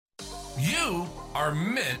You are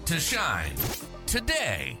meant to shine.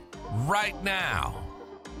 Today, right now.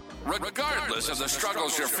 Regardless of the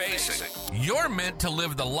struggles you're facing, you're meant to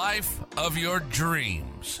live the life of your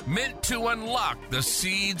dreams. Meant to unlock the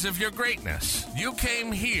seeds of your greatness. You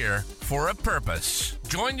came here for a purpose.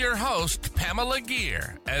 Join your host, Pamela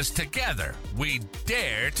Gear, as together we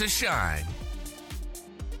dare to shine.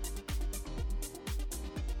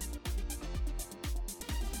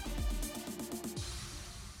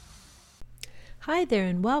 Hi there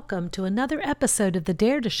and welcome to another episode of the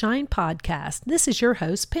Dare to Shine podcast. This is your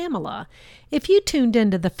host, Pamela. If you tuned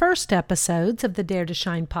into the first episodes of the Dare to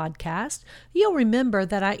Shine podcast, you'll remember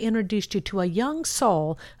that I introduced you to a young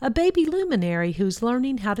soul, a baby luminary who's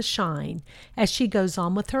learning how to shine. As she goes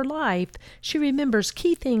on with her life, she remembers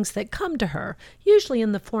key things that come to her, usually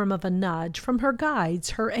in the form of a nudge from her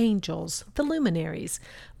guides, her angels, the luminaries.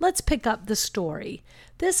 Let's pick up the story.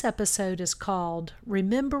 This episode is called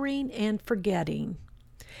Remembering and Forgetting.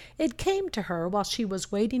 It came to her while she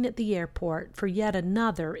was waiting at the airport for yet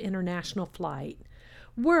another international flight.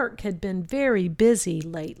 Work had been very busy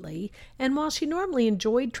lately, and while she normally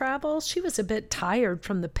enjoyed travel, she was a bit tired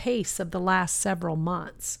from the pace of the last several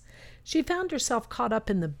months. She found herself caught up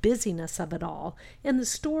in the busyness of it all, in the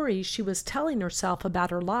stories she was telling herself about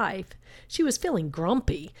her life. She was feeling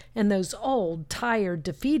grumpy, and those old, tired,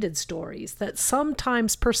 defeated stories that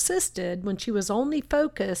sometimes persisted when she was only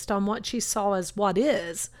focused on what she saw as what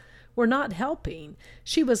is, were not helping.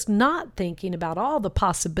 She was not thinking about all the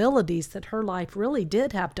possibilities that her life really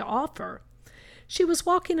did have to offer. She was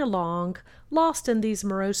walking along, lost in these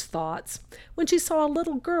morose thoughts, when she saw a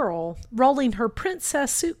little girl rolling her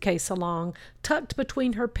princess suitcase along, tucked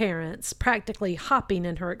between her parents, practically hopping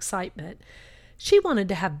in her excitement. She wanted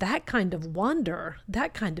to have that kind of wonder,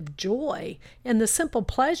 that kind of joy, and the simple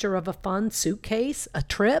pleasure of a fun suitcase, a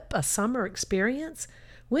trip, a summer experience.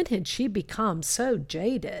 When had she become so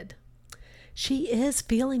jaded? "She is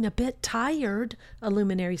feeling a bit tired," a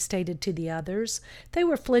luminary stated to the others. They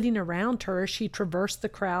were flitting around her as she traversed the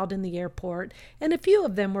crowd in the airport, and a few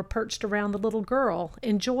of them were perched around the little girl,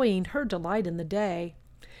 enjoying her delight in the day.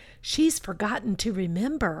 "She's forgotten to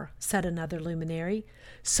remember," said another luminary.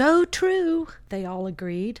 "So true," they all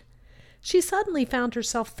agreed. She suddenly found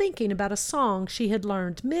herself thinking about a song she had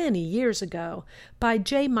learned many years ago by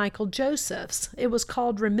J. Michael Josephs. It was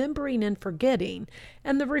called Remembering and Forgetting,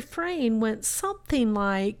 and the refrain went something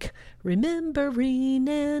like, "Remembering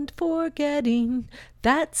and forgetting,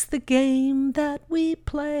 that's the game that we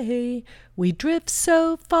play. We drift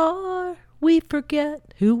so far, we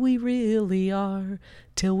forget who we really are,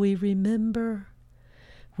 till we remember."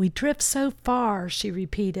 "We drift so far," she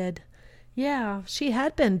repeated. Yeah, she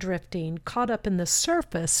had been drifting, caught up in the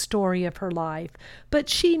surface story of her life, but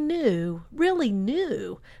she knew, really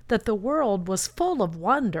knew, that the world was full of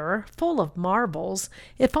wonder, full of marvels,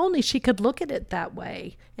 if only she could look at it that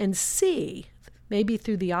way and see, maybe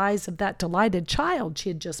through the eyes of that delighted child she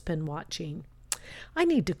had just been watching. "I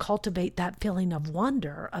need to cultivate that feeling of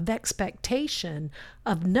wonder, of expectation,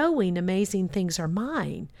 of knowing amazing things are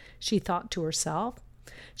mine," she thought to herself.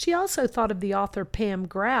 She also thought of the author Pam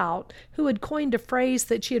Grout, who had coined a phrase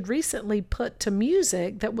that she had recently put to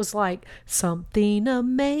music that was like, "Something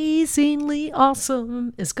amazingly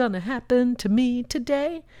awesome is gonna happen to me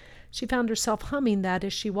today." She found herself humming that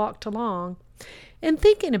as she walked along. And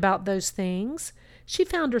thinking about those things, she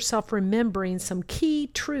found herself remembering some key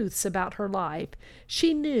truths about her life.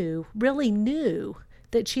 She knew, really knew,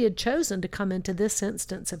 that she had chosen to come into this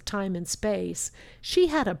instance of time and space. She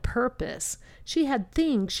had a purpose. She had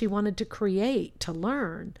things she wanted to create, to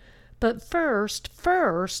learn. But first,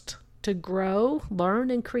 to grow,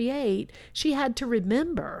 learn, and create, she had to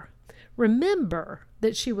remember. Remember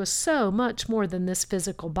that she was so much more than this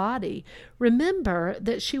physical body. Remember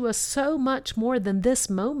that she was so much more than this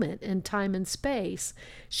moment in time and space.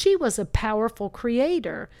 She was a powerful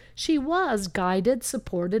creator. She was guided,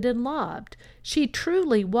 supported, and loved. She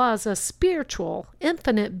truly was a spiritual,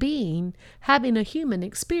 infinite being having a human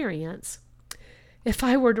experience. "If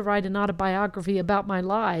I were to write an autobiography about my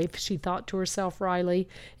life," she thought to herself wryly,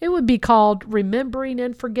 "it would be called Remembering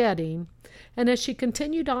and Forgetting." And as she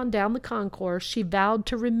continued on down the concourse, she vowed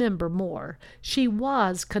to remember more. She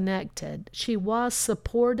was connected. She was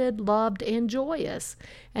supported, loved, and joyous.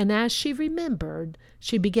 And as she remembered,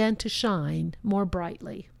 she began to shine more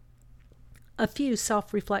brightly. A few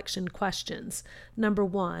self-reflection questions. Number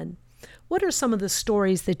 1. What are some of the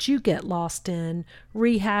stories that you get lost in,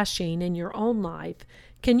 rehashing in your own life?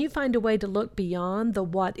 Can you find a way to look beyond the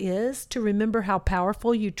what is to remember how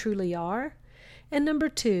powerful you truly are? And number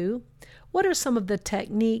 2, what are some of the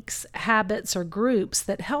techniques, habits, or groups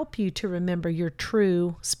that help you to remember your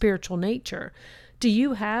true spiritual nature? Do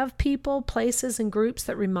you have people, places, and groups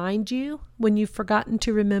that remind you when you've forgotten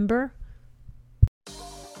to remember?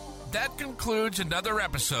 That concludes another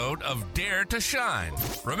episode of Dare to Shine.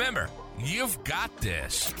 Remember, you've got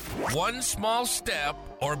this. One small step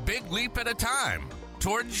or big leap at a time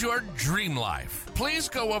towards your dream life. Please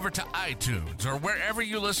go over to iTunes or wherever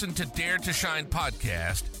you listen to Dare to Shine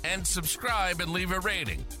podcast and subscribe and leave a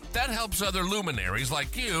rating. That helps other luminaries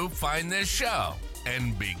like you find this show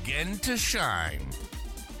and begin to shine.